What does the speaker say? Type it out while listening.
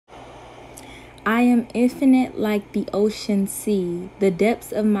I am infinite like the ocean sea. The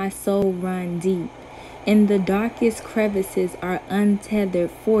depths of my soul run deep. In the darkest crevices are untethered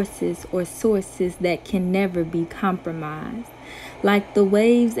forces or sources that can never be compromised. Like the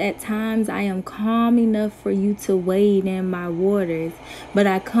waves, at times I am calm enough for you to wade in my waters, but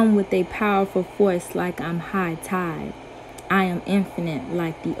I come with a powerful force like I'm high tide. I am infinite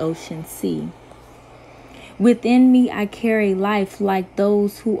like the ocean sea. Within me I carry life like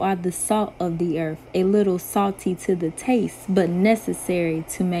those who are the salt of the earth, a little salty to the taste, but necessary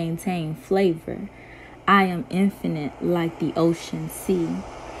to maintain flavor. I am infinite like the ocean sea.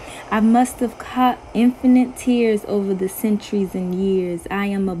 I must have caught infinite tears over the centuries and years. I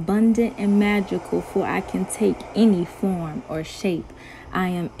am abundant and magical, for I can take any form or shape. I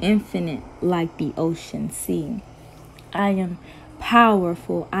am infinite like the ocean sea. I am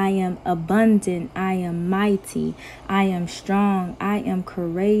powerful. I am abundant. I am mighty. I am strong. I am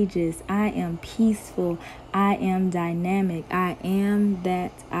courageous. I am peaceful. I am dynamic. I am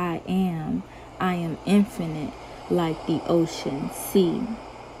that I am. I am infinite like the ocean sea.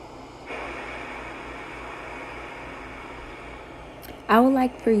 I would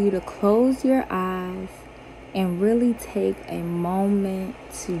like for you to close your eyes and really take a moment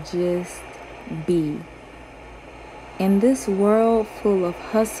to just be. In this world full of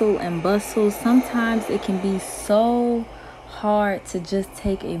hustle and bustle, sometimes it can be so hard to just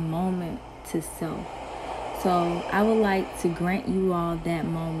take a moment to self. So I would like to grant you all that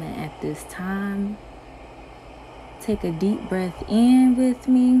moment at this time. Take a deep breath in with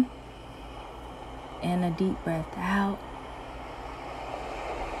me and a deep breath out.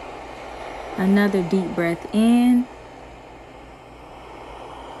 Another deep breath in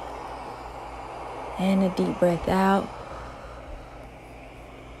and a deep breath out.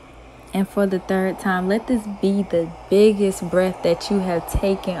 And for the third time, let this be the biggest breath that you have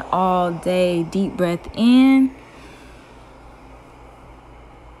taken all day. Deep breath in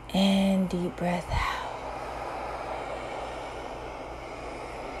and deep breath out.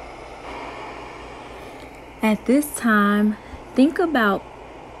 At this time, think about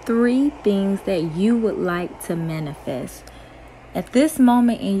 3 things that you would like to manifest. At this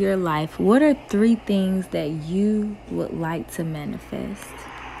moment in your life, what are 3 things that you would like to manifest?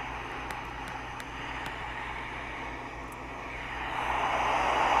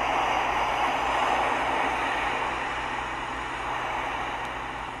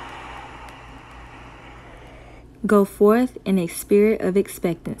 Go forth in a spirit of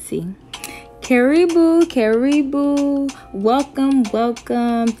expectancy. Karibu, Karibu, welcome,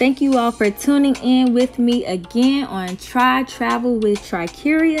 welcome. Thank you all for tuning in with me again on Try Travel with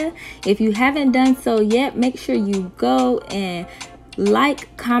Tricuria. If you haven't done so yet, make sure you go and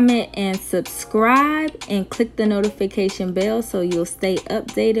like, comment, and subscribe, and click the notification bell so you'll stay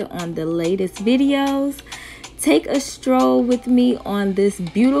updated on the latest videos. Take a stroll with me on this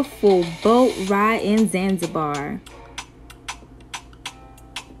beautiful boat ride in Zanzibar.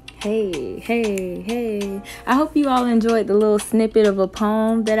 Hey, hey, hey. I hope you all enjoyed the little snippet of a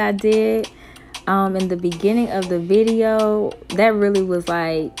poem that I did in the beginning of the video. That really was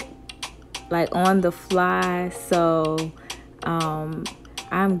like on the fly. So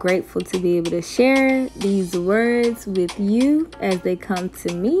I'm grateful to be able to share these words with you as they come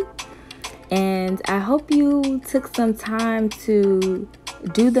to me. And I hope you took some time to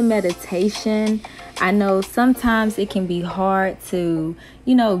do the meditation. I know sometimes it can be hard to,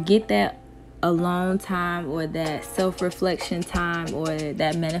 get that alone time or that self-reflection time or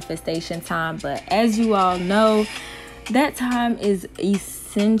that manifestation time. But as you all know, that time is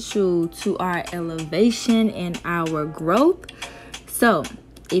essential to our elevation and our growth. So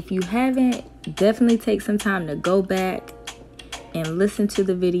if you haven't, definitely take some time to go back and listen to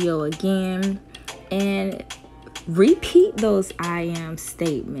the video again and repeat those I am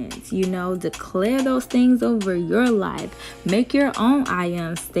statements. Declare those things over your life. Make your own I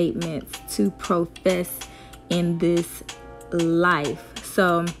am statements to profess in this life.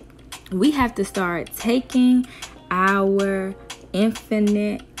 So we have to start taking our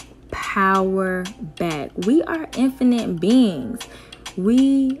infinite power back. We are infinite beings.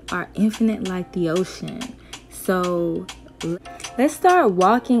 We are infinite like the ocean. So let's start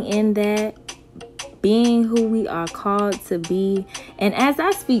walking in that, being who we are called to be. And as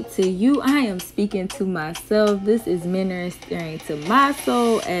I speak to you, I am speaking to myself. This is ministering to my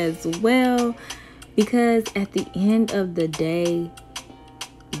soul as well, because at the end of the day,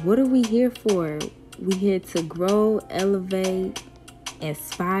 what are we here for? We're here to grow, elevate,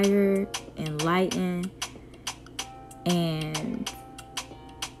 inspire, enlighten, and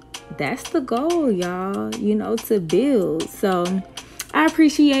that's the goal, y'all, to build. So I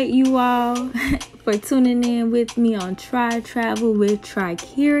appreciate you all for tuning in with me on Try Travel with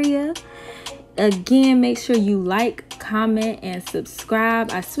Tricaria. Again, make sure you like, comment, and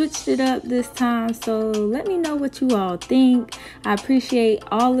subscribe. I switched it up this time, so let me know what you all think. I appreciate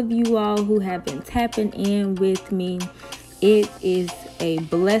all of you all who have been tapping in with me. It is a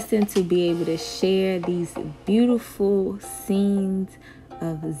blessing to be able to share these beautiful scenes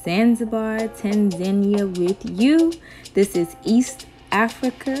of Zanzibar, Tanzania with you. This is East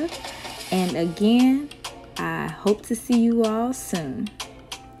Africa, and again, I hope to see you all soon.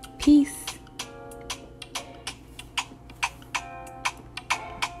 Peace.